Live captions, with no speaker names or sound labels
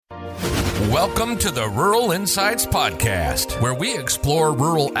Welcome to the Rural Insights Podcast, where we explore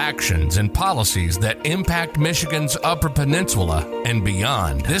rural actions and policies that impact Michigan's Upper Peninsula and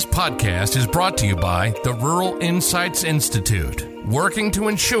beyond. This podcast is brought to you by the Rural Insights Institute, working to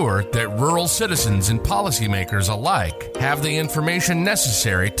ensure that rural citizens and policymakers alike have the information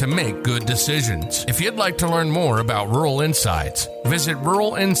necessary to make good decisions. If you'd like to learn more about Rural Insights, visit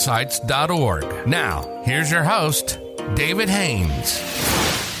ruralinsights.org. Now, here's your host, David Haynes.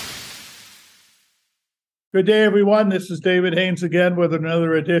 Good day, everyone. This is David Haynes again with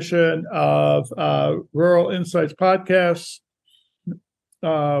another edition of Rural Insights Podcast,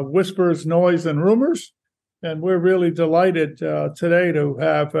 Whispers, Noise, and Rumors. And we're really delighted today to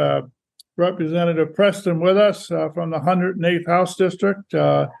have Representative Prestin with us from the 108th House District.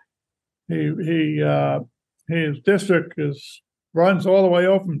 His district runs all the way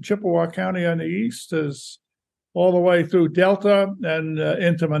over from Chippewa County on the east, is all the way through Delta and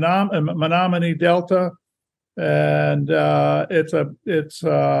into Menominee Delta. And it's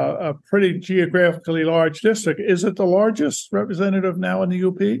a pretty geographically large district. Is it the largest representative now in the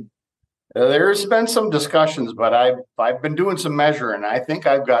UP? There's been some discussions, but I've been doing some measuring. I think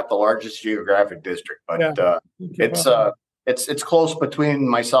I've got the largest geographic district, but it's close between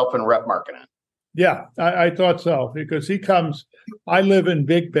myself and Rep. Markinen. Yeah, I thought so, because I live in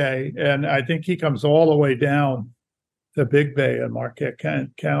Big Bay, and I think he comes all the way down to Big Bay in Marquette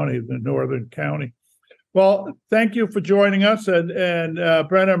County, the northern county. Well, thank you for joining us. And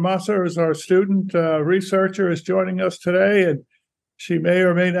Brenna Musser is our student researcher, is joining us today. And she may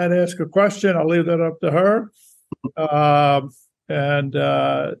or may not ask a question. I'll leave that up to her.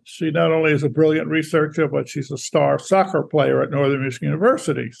 She not only is a brilliant researcher, but she's a star soccer player at Northern Michigan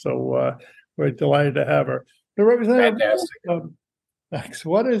University. So we're delighted to have her. Fantastic. Thanks.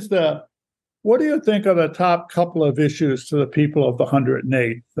 What do you think are the top couple of issues to the people of the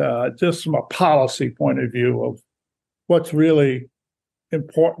 108th, just from a policy point of view of what's really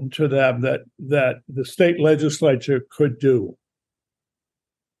important to them that the state legislature could do?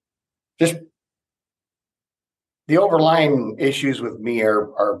 Just the overlying issues with me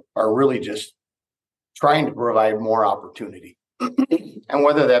are really just trying to provide more opportunity, and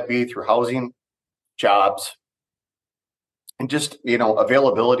whether that be through housing, jobs, and just,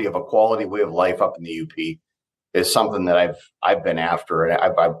 availability of a quality way of life up in the UP is something that I've been after,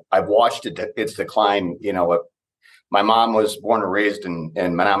 and I've watched its decline. My mom was born and raised in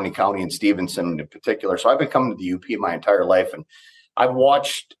Menominee County and Stevenson in particular, so I've been coming to the UP my entire life, and I've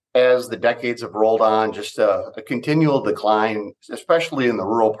watched as the decades have rolled on just a continual decline, especially in the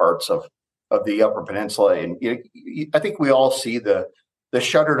rural parts of the Upper Peninsula. And I think we all see the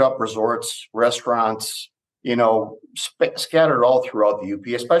shuttered up resorts, restaurants, scattered all throughout the UP,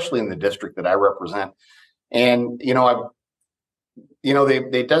 especially in the district that I represent. And, they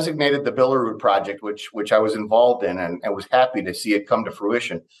designated the Billerud project, which I was involved in, and was happy to see it come to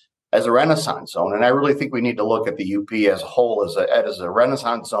fruition as a Renaissance zone. And I really think we need to look at the UP as a whole as a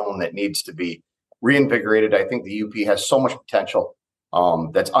Renaissance zone that needs to be reinvigorated. I think the UP has so much potential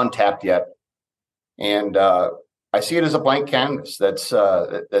that's untapped yet. And I see it as a blank canvas that's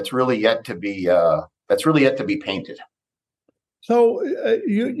really yet to be painted. So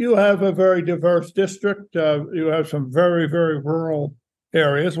you have a very diverse district. You have some very, very rural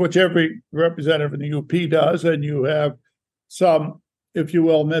areas, which every representative in the UP does, and you have some, if you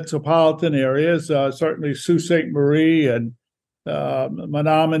will, metropolitan areas. Certainly Sault Ste. Marie and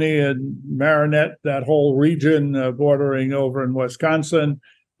Menominee and Marinette, that whole region bordering over in Wisconsin,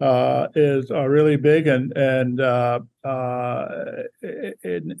 is really big, and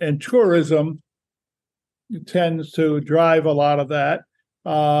tourism tends to drive a lot of that.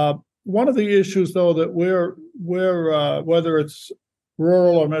 One of the issues, though, that we're whether it's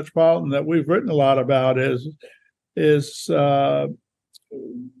rural or metropolitan, that we've written a lot about is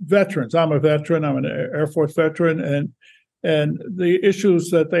veterans. I'm a veteran. I'm an Air Force veteran, and the issues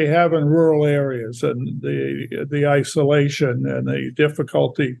that they have in rural areas, and the isolation and the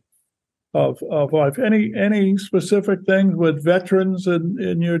difficulty of life. Any specific things with veterans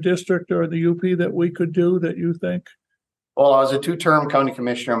in your district or the UP that we could do that you think? Well, I was a 2-term county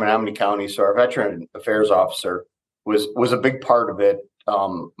commissioner in Menominee County, so our veteran affairs officer was a big part of it.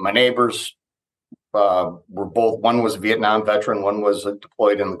 My neighbors were both, one was a Vietnam veteran, one was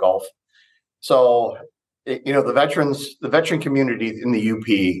deployed in the Gulf. So, the veteran community in the UP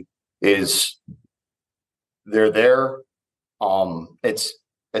they're there.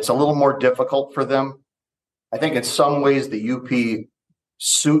 It's a little more difficult for them. I think in some ways the UP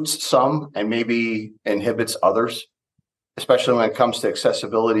suits some and maybe inhibits others, especially when it comes to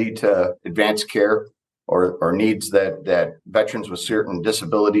accessibility to advanced care or needs that veterans with certain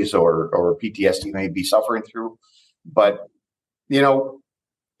disabilities or PTSD may be suffering through. But,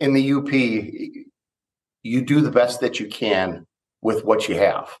 in the UP, you do the best that you can with what you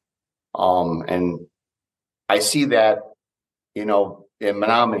have. And I see that, in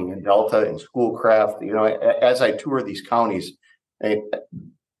Menominee and Delta and Schoolcraft, as I tour these counties,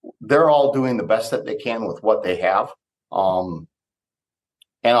 they're all doing the best that they can with what they have.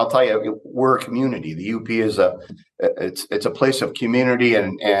 And I'll tell you, we're a community. The UP is it's a place of community,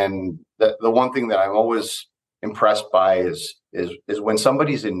 and the one thing that I'm always impressed by is when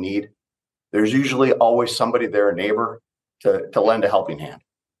somebody's in need, there's usually always somebody there, a neighbor, to lend a helping hand.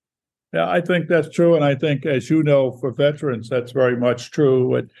 Yeah, I think that's true, and I think, as you know, for veterans, that's very much true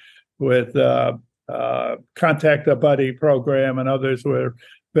with Contact a Buddy program and others, where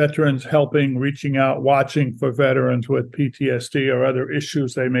veterans helping, reaching out, watching for veterans with PTSD or other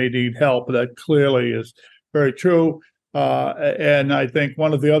issues they may need help. That clearly is very true. And I think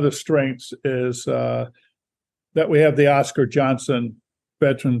one of the other strengths is that we have the Oscar Johnson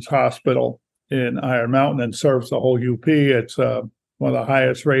Veterans Hospital in Iron Mountain and serves the whole UP. It's one of the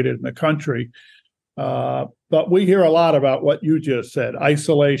highest rated in the country. But we hear a lot about what you just said: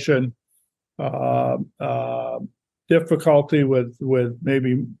 isolation, difficulty with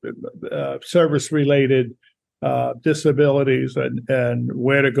maybe service-related disabilities, and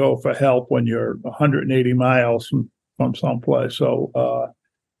where to go for help when you're 180 miles from someplace. So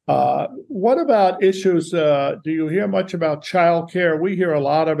what about issues? Do you hear much about childcare? We hear a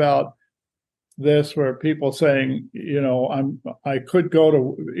lot about this, where people saying, I could go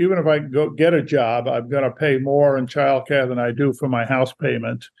to, even if I go get a job, I'm going to pay more in childcare than I do for my house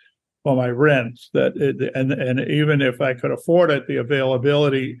payment or my rent. And even if I could afford it, the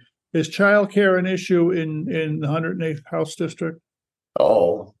availability. Is childcare an issue in the 108th House District?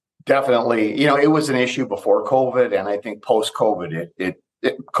 Oh, definitely. It was an issue before COVID, and I think post-COVID,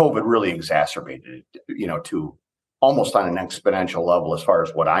 COVID really exacerbated it, to almost on an exponential level as far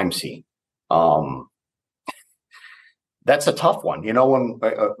as what I'm seeing. That's a tough one, when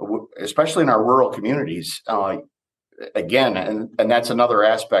especially in our rural communities. Again, and that's another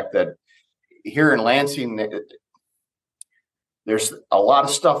aspect that here in Lansing, there's a lot of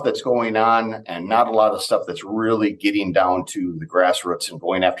stuff that's going on and not a lot of stuff that's really getting down to the grassroots and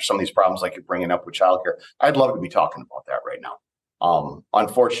going after some of these problems like you're bringing up with childcare. I'd love to be talking about that right now.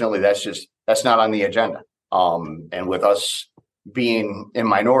 Unfortunately, that's not on the agenda. And with us being in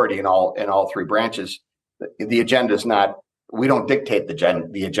minority in all three branches, the agenda is not, we don't dictate the agenda.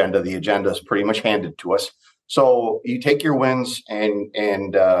 The agenda is pretty much handed to us. So you take your wins and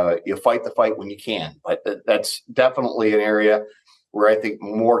you fight the fight when you can. But that's definitely an area where I think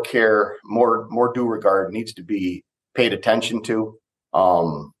more care, more due regard needs to be paid attention to,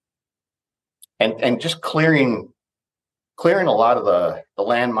 and just clearing a lot of the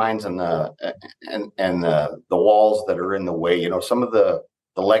landmines and the walls that are in the way. Some of the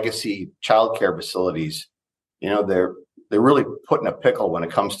legacy childcare facilities, they're really put in a pickle when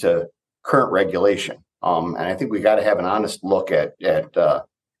it comes to current regulation. And I think we got to have an honest look at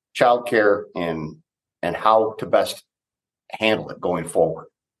childcare and how to best handle it going forward.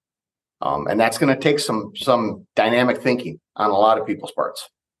 And that's going to take some dynamic thinking on a lot of people's parts.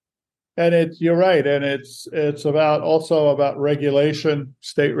 And you're right, and it's also about regulation,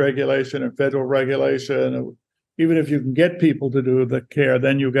 state regulation and federal regulation. Even if you can get people to do the care,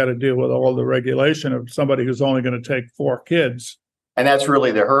 then you've got to deal with all the regulation of somebody who's only going to take 4 kids. And that's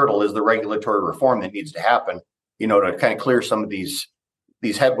really the hurdle, is the regulatory reform that needs to happen, to kind of clear some of these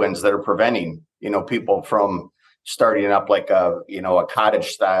headwinds that are preventing, people from starting up like a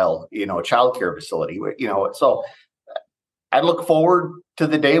cottage-style, childcare facility. So I look forward to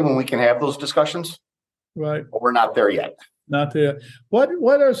the day when we can have those discussions. Right. But we're not there yet. Not there.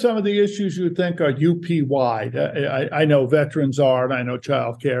 What are some of the issues you think are UP-wide? I know veterans are, and I know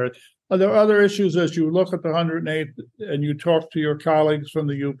childcare. Are there other issues as you look at the 108th and you talk to your colleagues from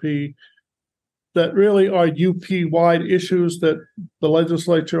the UP that really are UP-wide issues that the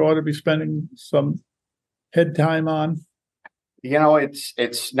legislature ought to be spending some head time on?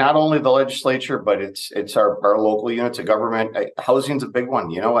 It's not only the legislature, but it's our local units of government. Housing's a big one.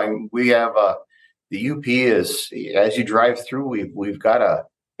 We have the UP is, as you drive through, we've got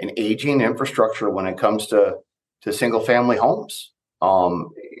an aging infrastructure when it comes to single family homes.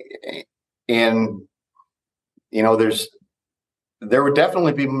 And there would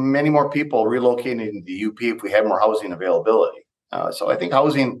definitely be many more people relocating to the UP if we had more housing availability. So I think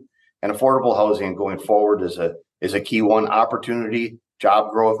housing and affordable housing going forward is a key one. Opportunity,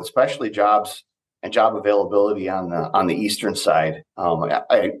 job growth, especially jobs and job availability on the eastern side.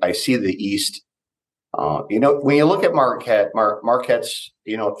 I see the East When you look at Marquette's,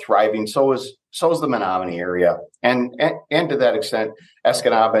 thriving. So is the Menominee area, and to that extent,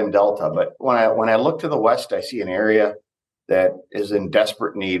 Escanaba and Delta. But when I look to the west, I see an area that is in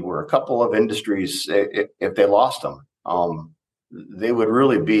desperate need, where a couple of industries, if they lost them, they would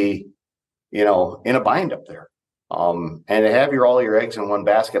really be, in a bind up there. And to have all your eggs in one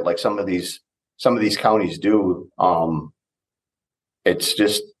basket, like some of these counties do, it's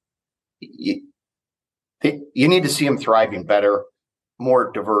just you need to see them thriving better,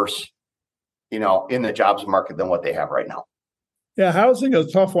 more diverse, in the jobs market than what they have right now. Yeah, housing is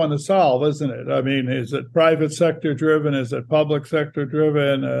a tough one to solve, isn't it? I mean, is it private sector driven? Is it public sector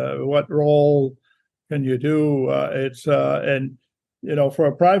driven? What role can you do? For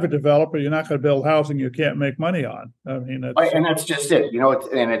a private developer, you're not going to build housing you can't make money on. I mean, and that's just it.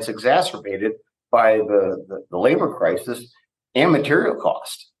 It's exacerbated by the labor crisis and material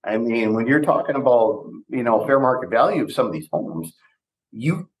cost. I mean, when you're talking about, fair market value of some of these homes,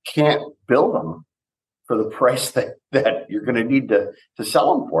 you can't build them for the price that you're going to need to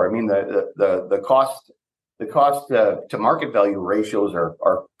sell them for. I mean, the cost to market value ratios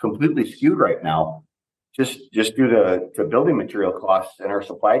are completely skewed right now, just due to building material costs and our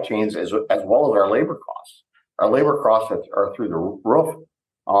supply chains, as well as our labor costs. Our labor costs are through the roof,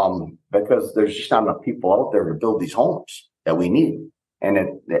 because there's just not enough people out there to build these homes that we need.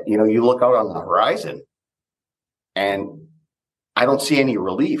 And you look out on the horizon, and I don't see any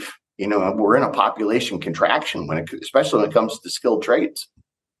relief. We're in a population contraction especially when it comes to skilled trades.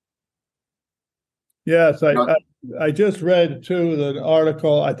 Yes, I just read too the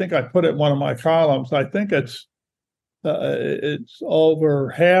article. I think I put it in one of my columns. I think it's over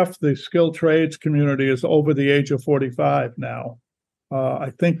half the skilled trades community is over the age of 45 now.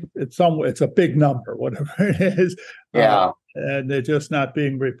 I think it's a big number, whatever it is. Yeah, and they're just not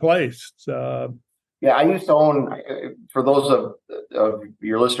being replaced. Yeah, I used to own, for those of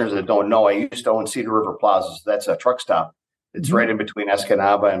your listeners that don't know, I used to own Cedar River Plaza. That's a truck stop. It's right in between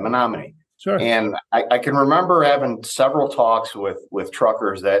Escanaba and Menominee. Sure. And I can remember having several talks with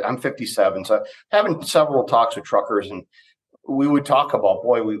truckers that I'm 57. So having several talks with truckers, and we would talk about,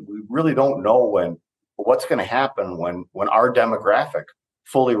 we really don't know what's going to happen when our demographic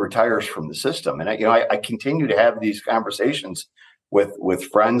fully retires from the system. And I continue to have these conversations with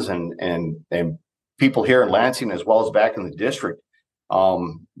friends and people here in Lansing, as well as back in the district,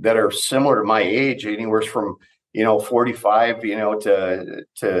 that are similar to my age, anywhere from 45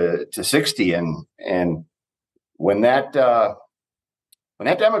 to 60, and when that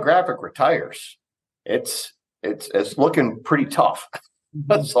demographic retires, it's looking pretty tough.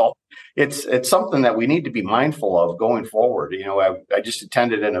 So it's something that we need to be mindful of going forward. I just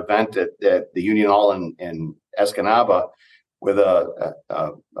attended an event at the Union Hall in Escanaba with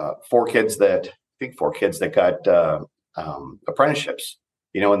four kids that got apprenticeships,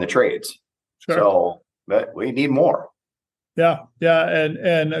 in the trades. Sure. So, but we need more. Yeah.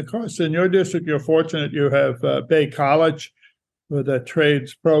 And of course, in your district, you're fortunate you have Bay College with a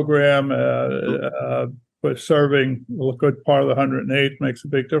trades program for serving a good part of the 108, makes a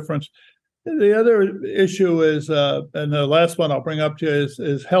big difference. The other issue is, and the last one I'll bring up to you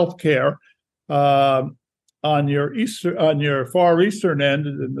is healthcare. On your far eastern end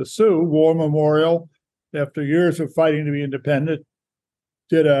in the Sioux, War Memorial, after years of fighting to be independent,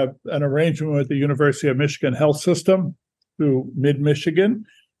 did an arrangement with the University of Michigan Health System through Mid-Michigan.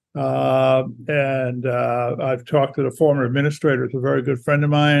 And I've talked to the former administrator, who's a very good friend of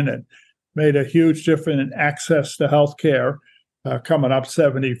mine, and made a huge difference in access to health care, coming up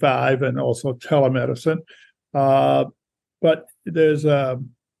 75, and also telemedicine. But there's a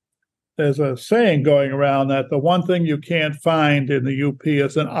saying going around that the one thing you can't find in the UP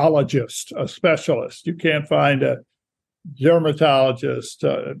is an ologist, a specialist. You can't find a dermatologist.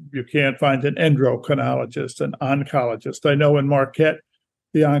 You can't find an endocrinologist, an oncologist. I know in Marquette,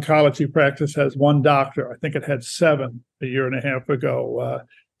 the oncology practice has one doctor. I think it had 7 a year and a half ago.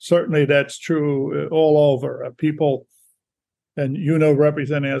 Certainly that's true all over. People, and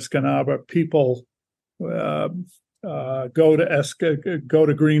representing Escanaba, people go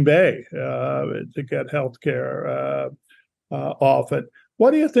to Green Bay to get health care often.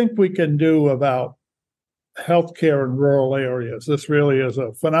 What do you think we can do about healthcare in rural areas? This really is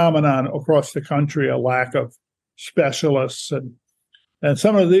a phenomenon across the country, a lack of specialists and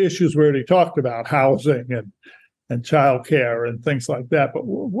some of the issues we already talked about, housing and childcare and things like that. But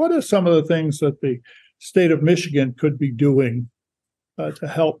what are some of the things that the state of Michigan could be doing to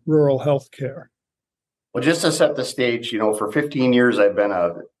help rural healthcare? Well, just to set the stage, for 15 years, I've been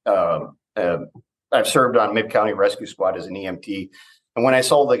I've served on Mid-County Rescue Squad as an EMT. And when I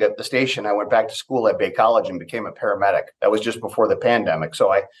sold the station, I went back to school at Bay College and became a paramedic. That was just before the pandemic. So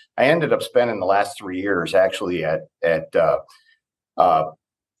I ended up spending the last 3 years actually at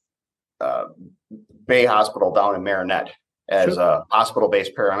Bay Hospital down in Marinette as a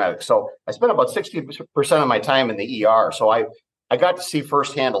hospital-based paramedic. So I spent about 60% of my time in the ER. So I got to see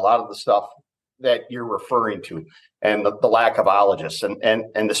firsthand a lot of the stuff that you're referring to, and the lack of ologists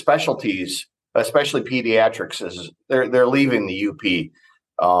and the specialties, especially pediatrics, is they're leaving the UP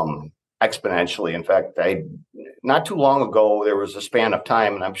exponentially. In fact, not too long ago there was a span of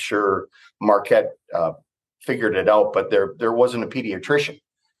time, and I'm sure Marquette figured it out, but there wasn't a pediatrician,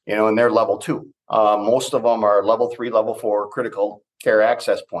 and they're level 2. Most of them are level 3, level 4 critical care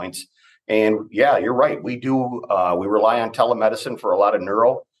access points. And yeah, you're right. We rely on telemedicine for a lot of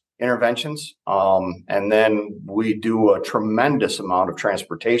neuro interventions. And then we do a tremendous amount of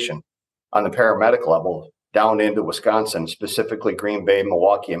transportation on the paramedic level down into Wisconsin, specifically Green Bay,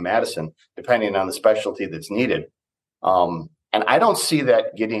 Milwaukee, and Madison, depending on the specialty that's needed. And I don't see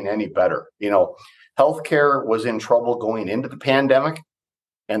that getting any better. Healthcare was in trouble going into the pandemic,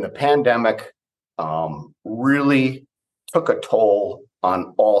 and the pandemic really took a toll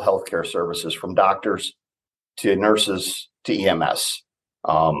on all healthcare services, from doctors to nurses to EMS.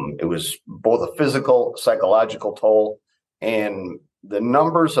 It was both a physical, psychological toll, and the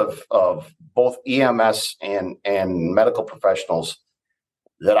numbers of both EMS and medical professionals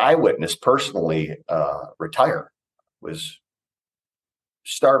that I witnessed personally retire was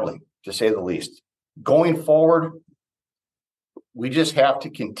startling, to say the least. Going forward, we just have to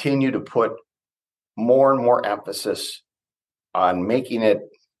continue to put more and more emphasis on making it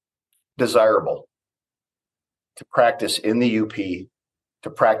desirable to practice in the UP, to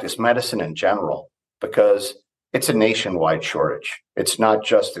practice medicine in general, because it's a nationwide shortage. It's not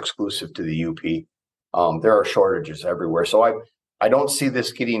just exclusive to the UP. There are shortages everywhere. So I don't see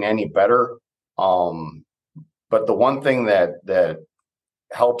this getting any better. But the one thing that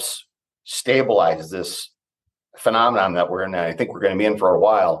helps stabilize this phenomenon that we're in, and I think we're going to be in for a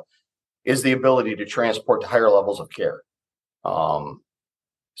while, is the ability to transport to higher levels of care.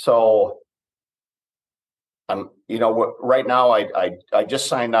 Right now I just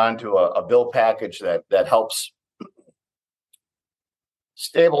signed on to a bill package that helps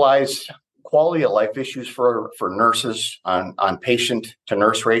stabilize quality of life issues for nurses on patient to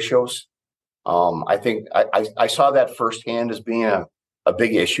nurse ratios. I think I saw that firsthand as being a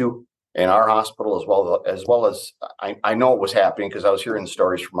big issue in our hospital, as well as I know it was happening because I was hearing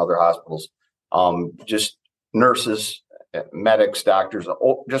stories from other hospitals. Just nurses, medics, doctors,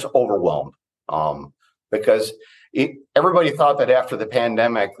 just overwhelmed, because everybody thought that after the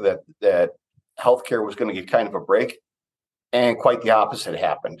pandemic that healthcare was going to get kind of a break, and quite the opposite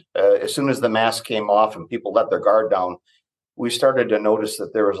happened. As soon as the mask came off and people let their guard down, we started to notice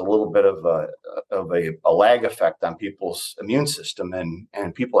that there was a little bit of a lag effect on people's immune system, and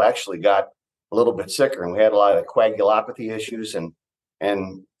people actually got a little bit sicker, and we had a lot of coagulopathy issues, and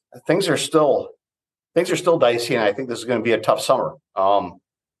things are still dicey, and I think this is going to be a tough summer. But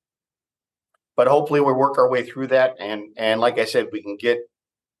hopefully we work our way through that, and like I said, we can get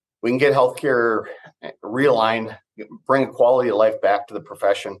healthcare realigned, bring quality of life back to the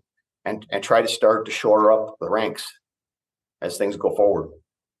profession, and try to start to shore up the ranks as things go forward.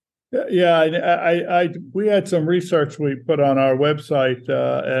 Yeah, we had some research we put on our website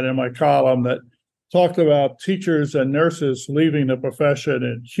and in my column that talked about teachers and nurses leaving the profession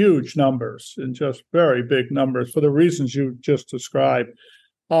in huge numbers, in just very big numbers, for the reasons you just described.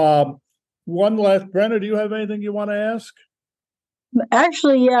 One last, Brenna, do you have anything you want to ask?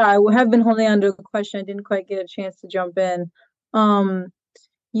 Actually, yeah, I have been holding on to a question. I didn't quite get a chance to jump in.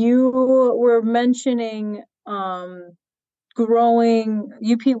 You were mentioning growing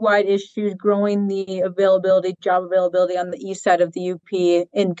UP-wide issues, growing the job availability on the east side of the UP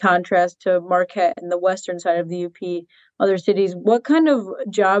in contrast to Marquette and the western side of the UP, other cities. What kind of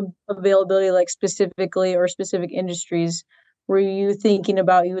job availability, like specifically, or specific industries were you thinking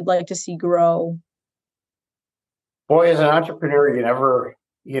about you would like to see grow? Boy, as an entrepreneur,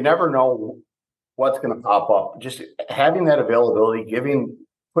 you never know what's going to pop up. Just having that availability,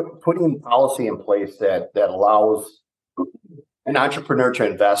 putting policy in place that allows an entrepreneur to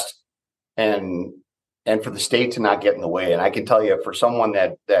invest and for the state to not get in the way. And I can tell you, for someone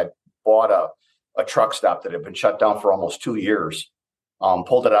that bought a truck stop that had been shut down for almost 2 years,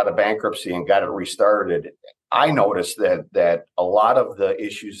 pulled it out of bankruptcy and got it restarted, I noticed that a lot of the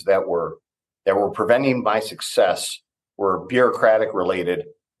issues that were preventing my success were bureaucratic related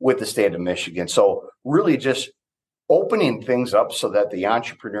with the state of Michigan. So really just opening things up so that the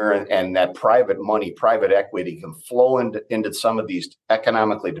entrepreneur and that private money, private equity can flow into some of these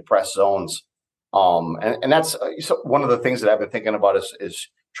economically depressed zones. And that's one of the things that I've been thinking about is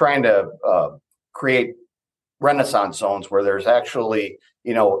trying to create renaissance zones where there's actually,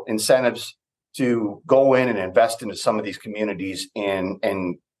 incentives to go in and invest into some of these communities and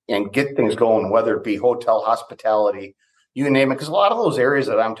get things going, whether it be hotel, hospitality, you name it. Because a lot of those areas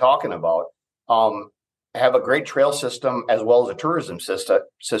that I'm talking about have a great trail system as well as a tourism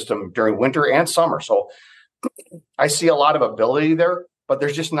system during winter and summer. So I see a lot of ability there, but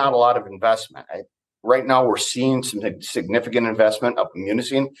there's just not a lot of investment. Right now, we're seeing some significant investment up in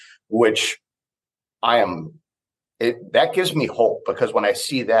Munising, which that gives me hope, because when I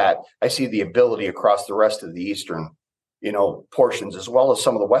see that, I see the ability across the rest of the eastern, portions, as well as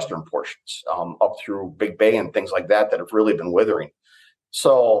some of the western portions up through Big Bay and things like that have really been withering.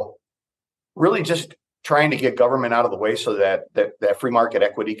 So really just trying to get government out of the way so that free market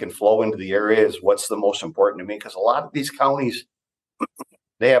equity can flow into the area is what's the most important to me, because a lot of these counties,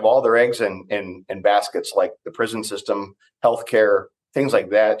 they have all their eggs in baskets, like the prison system, healthcare, things like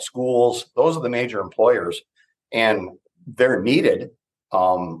that, schools. Those are the major employers, and they're needed.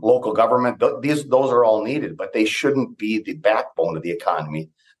 Local government, those are all needed, but they shouldn't be the backbone of the economy.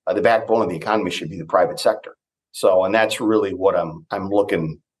 The backbone of the economy should be the private sector. So, and that's really what I'm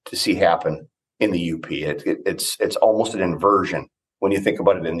looking to see happen in the UP. It's almost an inversion when you think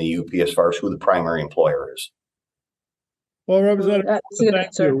about it in the UP as far as who the primary employer is. Well, Representative,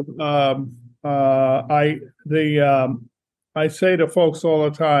 thank you. I say to folks all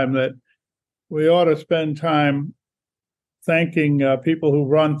the time that we ought to spend time thanking people who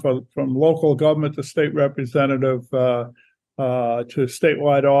run from local government to state representative to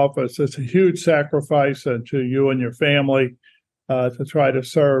statewide office. It's a huge sacrifice to you and your family to try to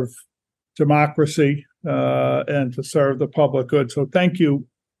serve democracy and to serve the public good. So thank you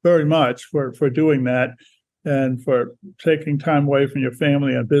very much for doing that and for taking time away from your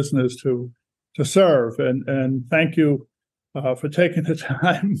family and business to serve. And thank you for taking the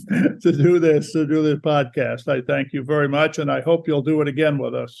time to do this podcast. I thank you very much, and I hope you'll do it again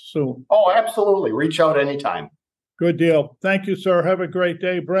with us soon. Oh, absolutely. Reach out anytime. Good deal. Thank you, sir. Have a great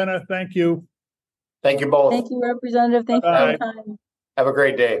day. Brenna, thank you. Thank you both. Thank you, Representative. Thank you for your time. Have a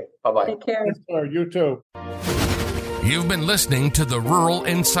great day. Bye-bye. Take care. Yes, sir. You too. You've been listening to the Rural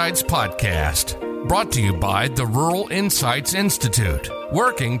Insights Podcast, brought to you by the Rural Insights Institute,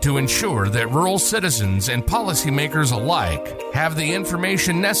 working to ensure that rural citizens and policymakers alike have the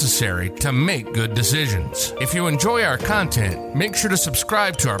information necessary to make good decisions. If you enjoy our content, make sure to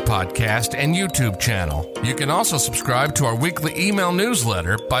subscribe to our podcast and YouTube channel. You can also subscribe to our weekly email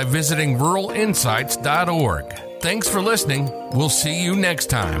newsletter by visiting ruralinsights.org. Thanks for listening. We'll see you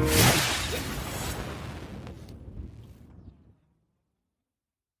next time.